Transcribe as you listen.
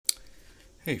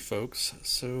Hey folks,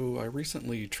 so I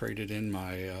recently traded in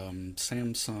my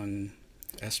Samsung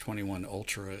S21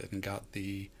 Ultra and got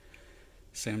the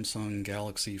Samsung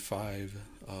Galaxy 5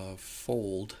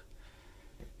 Fold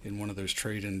in one of those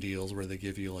trade-in deals where they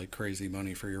give you like crazy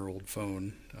money for your old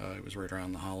phone. It was right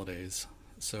around the holidays.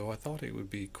 So I thought it would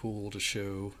be cool to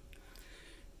show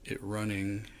it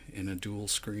running in a dual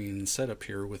screen setup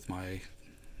here with my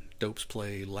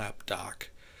Dopesplay lapdock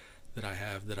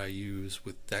that I use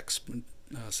with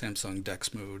Samsung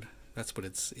Dex mode. That's what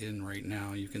it's in right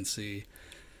now. You can see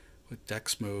with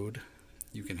Dex mode,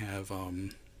 you can have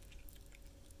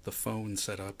the phone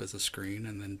set up as a screen,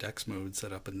 and then Dex mode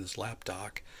set up in this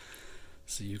lapdock.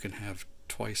 So you can have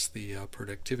twice the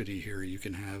productivity here. You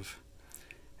can have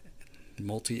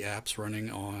multi apps running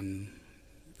on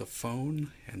the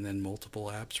phone, and then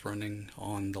multiple apps running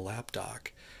on the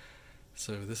lapdock.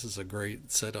 So this is a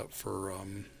great setup for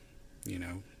you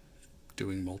know,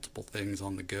 doing multiple things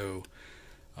on the go.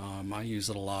 I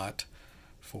use it a lot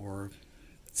for,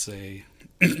 say,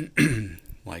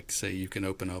 say you can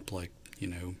open up, you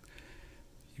can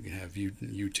have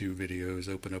YouTube videos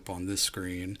open up on this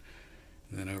screen,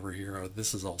 and then over here,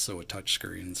 this is also a touch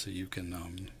screen, so you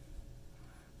can,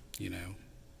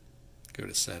 go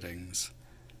to settings.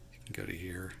 You can go to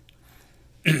here.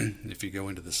 If you go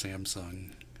into the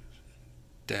Samsung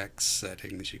Dex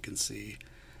settings, you can see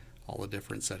all the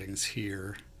different settings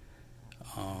here.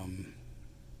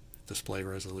 Display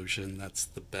resolution, that's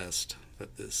the best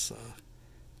that this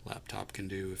laptop can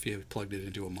do. If you plugged it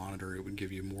into a monitor, it would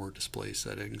give you more display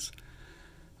settings.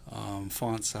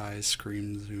 Font size,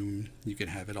 screen zoom, you can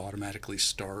have it automatically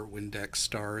start when Dex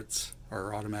starts,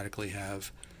 or automatically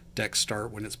have Dex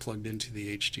start when it's plugged into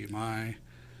the HDMI.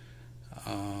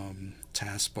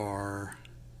 Taskbar,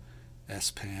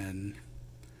 S Pen,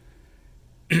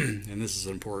 and this is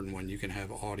an important one. You can have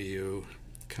audio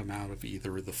come out of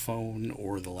either the phone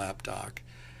or the lapdock.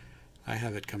 I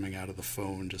have it coming out of the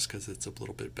phone just because it's a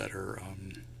little bit better.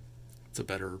 It's a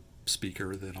better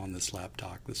speaker than on this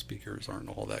laptop. The speakers aren't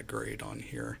all that great on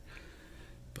here.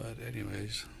 But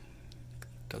anyways,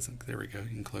 doesn't. There we go. You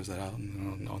can close that out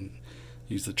and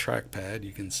use the trackpad.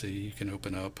 You can see you can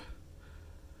open up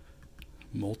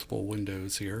multiple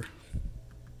windows here.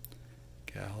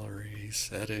 Gallery,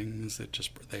 settings,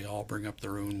 they all bring up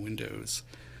their own windows,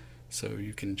 so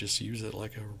you can just use it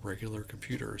like a regular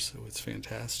computer, so it's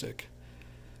fantastic.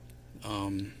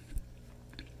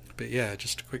 But yeah,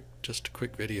 just a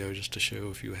quick video just to show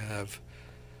if you have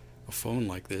a phone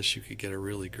like this, you could get a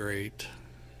really great,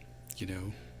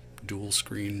 dual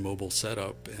screen mobile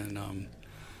setup. And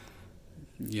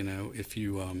if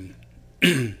you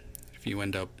if you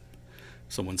end up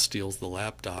someone steals the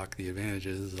lapdock, the advantage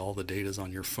is all the data's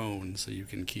on your phone, so you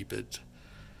can keep it,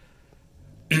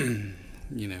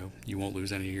 you won't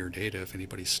lose any of your data if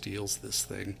anybody steals this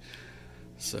thing.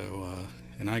 So,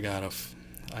 and I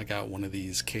got one of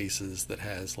these cases that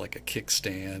has like a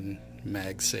kickstand,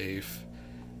 MagSafe,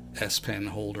 S Pen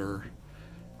holder,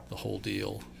 the whole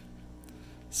deal.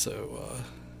 So,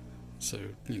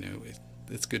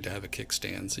 it's good to have a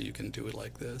kickstand so you can do it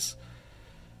like this.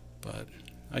 But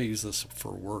I use this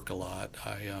for work a lot.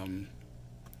 I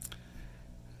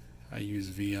use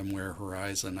VMware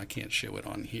Horizon. I can't show it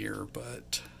on here,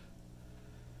 but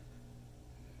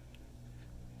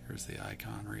here's the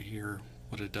icon right here.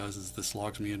 What it does is this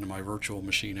logs me into my virtual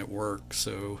machine at work.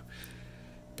 So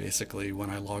basically when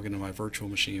I log into my virtual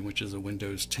machine, which is a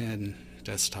Windows 10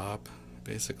 desktop,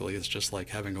 basically it's just like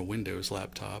having a Windows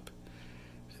laptop.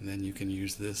 And then you can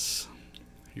use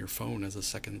your phone as a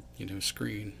second,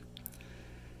 screen.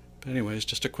 But anyways,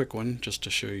 just a quick one just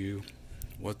to show you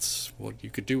what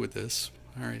you could do with this.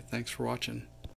 Alright, thanks for watching.